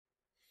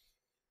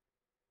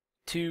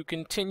To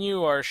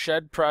continue our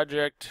shed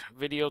project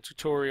video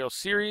tutorial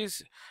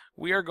series,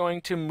 we are going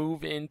to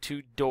move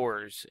into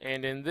doors,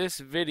 and in this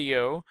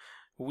video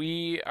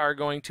we are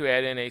going to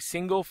add in a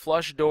single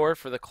flush door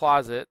for the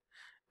closet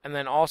and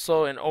then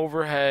also an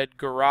overhead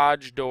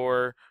garage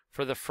door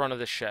for the front of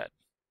the shed.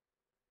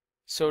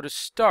 So to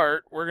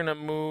start, we're going to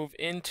move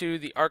into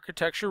the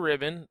architecture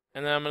ribbon,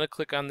 and then I'm going to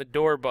click on the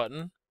door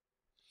button.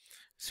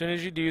 As soon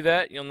as you do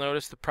that, you'll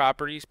notice the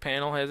properties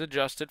panel has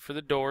adjusted for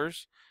the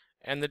doors,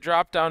 and the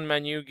drop-down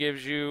menu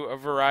gives you a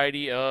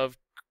variety of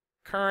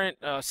current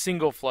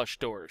single flush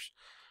doors.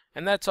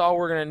 And that's all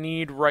we're going to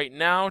need right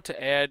now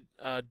to add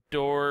a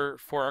door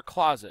for our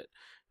closet.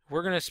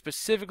 We're going to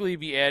specifically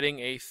be adding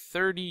a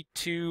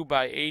 32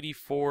 by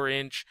 84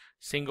 inch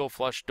single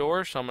flush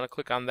door, so I'm going to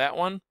click on that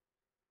one.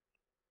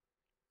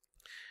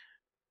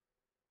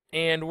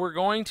 And we're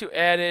going to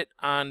add it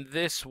on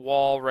this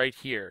wall right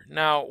here.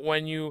 Now,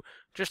 when you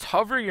just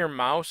hover your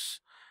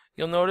mouse,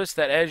 you'll notice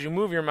that as you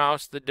move your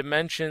mouse, the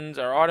dimensions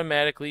are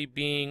automatically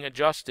being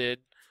adjusted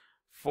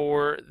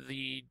for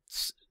the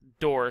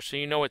door, so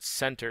you know it's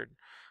centered.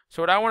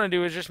 So what I want to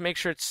do is just make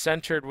sure it's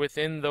centered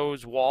within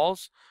those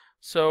walls.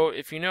 So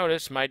if you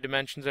notice, my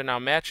dimensions are now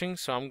matching,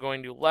 so I'm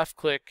going to left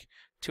click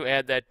to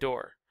add that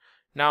door.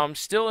 Now I'm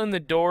still in the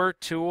door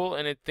tool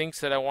and it thinks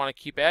that I want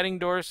to keep adding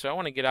doors, so I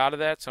want to get out of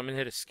that, so I'm going to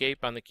hit escape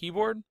on the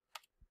keyboard.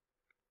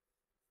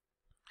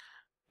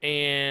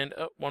 And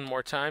one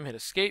more time, hit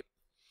escape.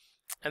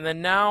 And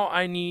then now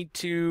I need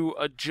to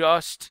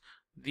adjust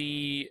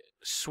the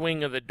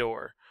swing of the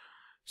door.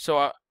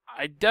 So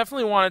I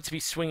definitely want it to be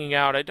swinging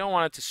out. I don't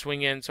want it to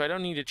swing in, so I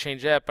don't need to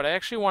change that, but I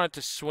actually want it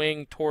to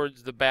swing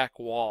towards the back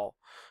wall.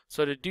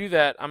 So to do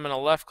that, I'm going to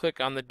left click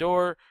on the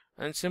door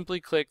and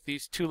simply click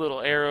these two little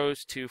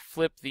arrows to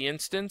flip the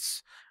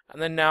instance,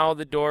 and then now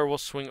the door will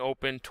swing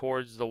open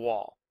towards the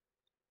wall.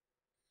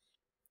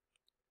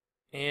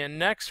 And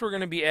next we're going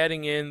to be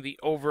adding in the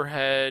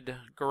overhead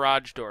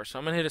garage door. So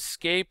I'm going to hit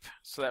escape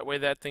so that way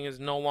that thing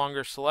is no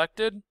longer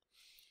selected.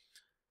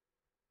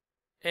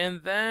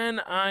 And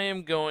then I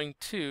am going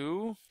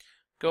to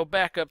go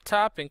back up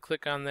top and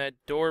click on that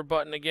door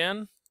button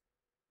again.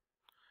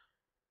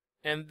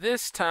 And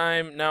this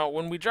time, now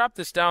when we drop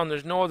this down,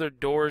 there's no other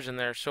doors in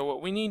there. So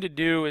what we need to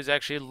do is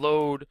actually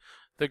load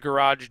the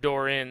garage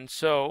door in.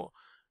 So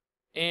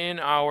in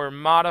our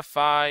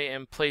modify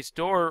and place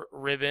door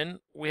ribbon,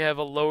 we have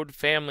a load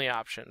family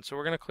option. So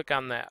we're going to click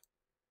on that.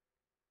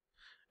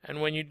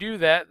 And when you do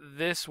that,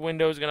 this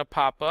window is going to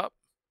pop up.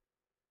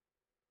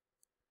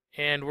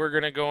 And we're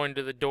going to go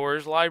into the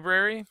doors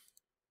library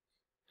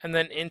and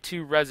then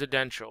into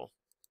residential.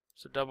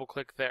 So double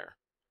click there.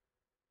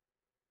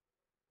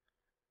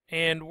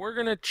 And we're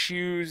going to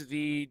choose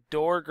the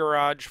door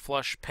garage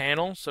flush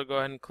panel. So go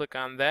ahead and click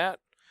on that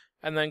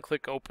and then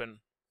click open.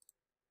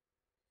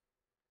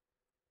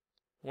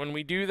 When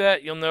we do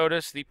that, you'll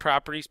notice the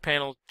properties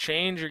panel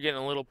change. You're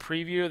getting a little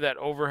preview of that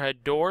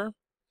overhead door.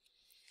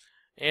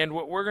 And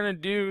what we're going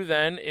to do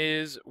then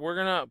is we're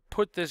going to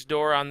put this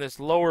door on this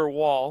lower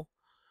wall.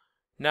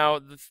 Now,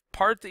 the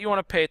part that you want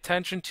to pay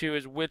attention to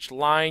is which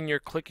line you're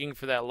clicking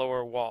for that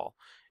lower wall.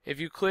 If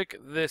you click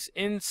this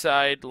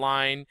inside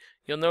line,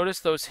 you'll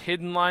notice those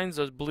hidden lines,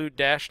 those blue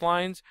dashed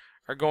lines,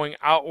 are going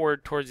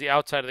outward towards the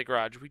outside of the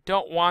garage. We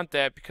don't want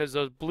that because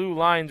those blue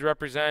lines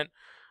represent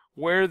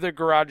where the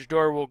garage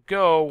door will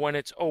go when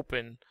it's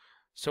open.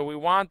 So we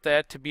want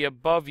that to be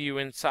above you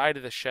inside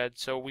of the shed.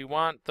 So we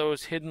want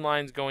those hidden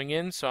lines going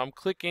in. So I'm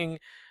clicking,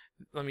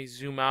 let me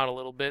zoom out a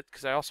little bit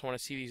because I also want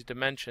to see these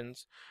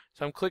dimensions.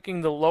 So I'm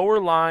clicking the lower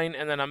line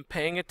and then I'm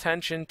paying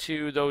attention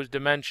to those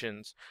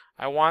dimensions.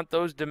 I want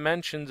those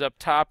dimensions up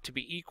top to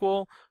be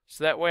equal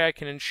so that way I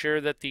can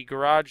ensure that the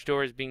garage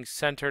door is being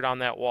centered on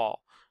that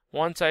wall.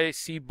 Once I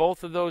see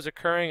both of those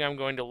occurring, I'm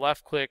going to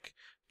left click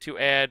to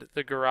add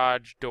the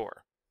garage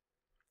door.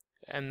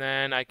 And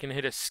then I can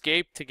hit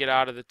escape to get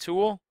out of the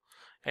tool.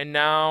 And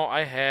now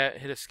I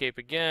hit escape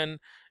again.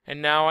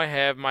 And now I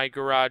have my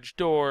garage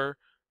door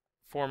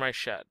for my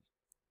shed.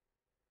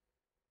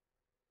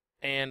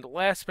 And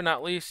last but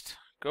not least,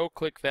 go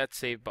click that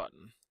save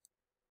button.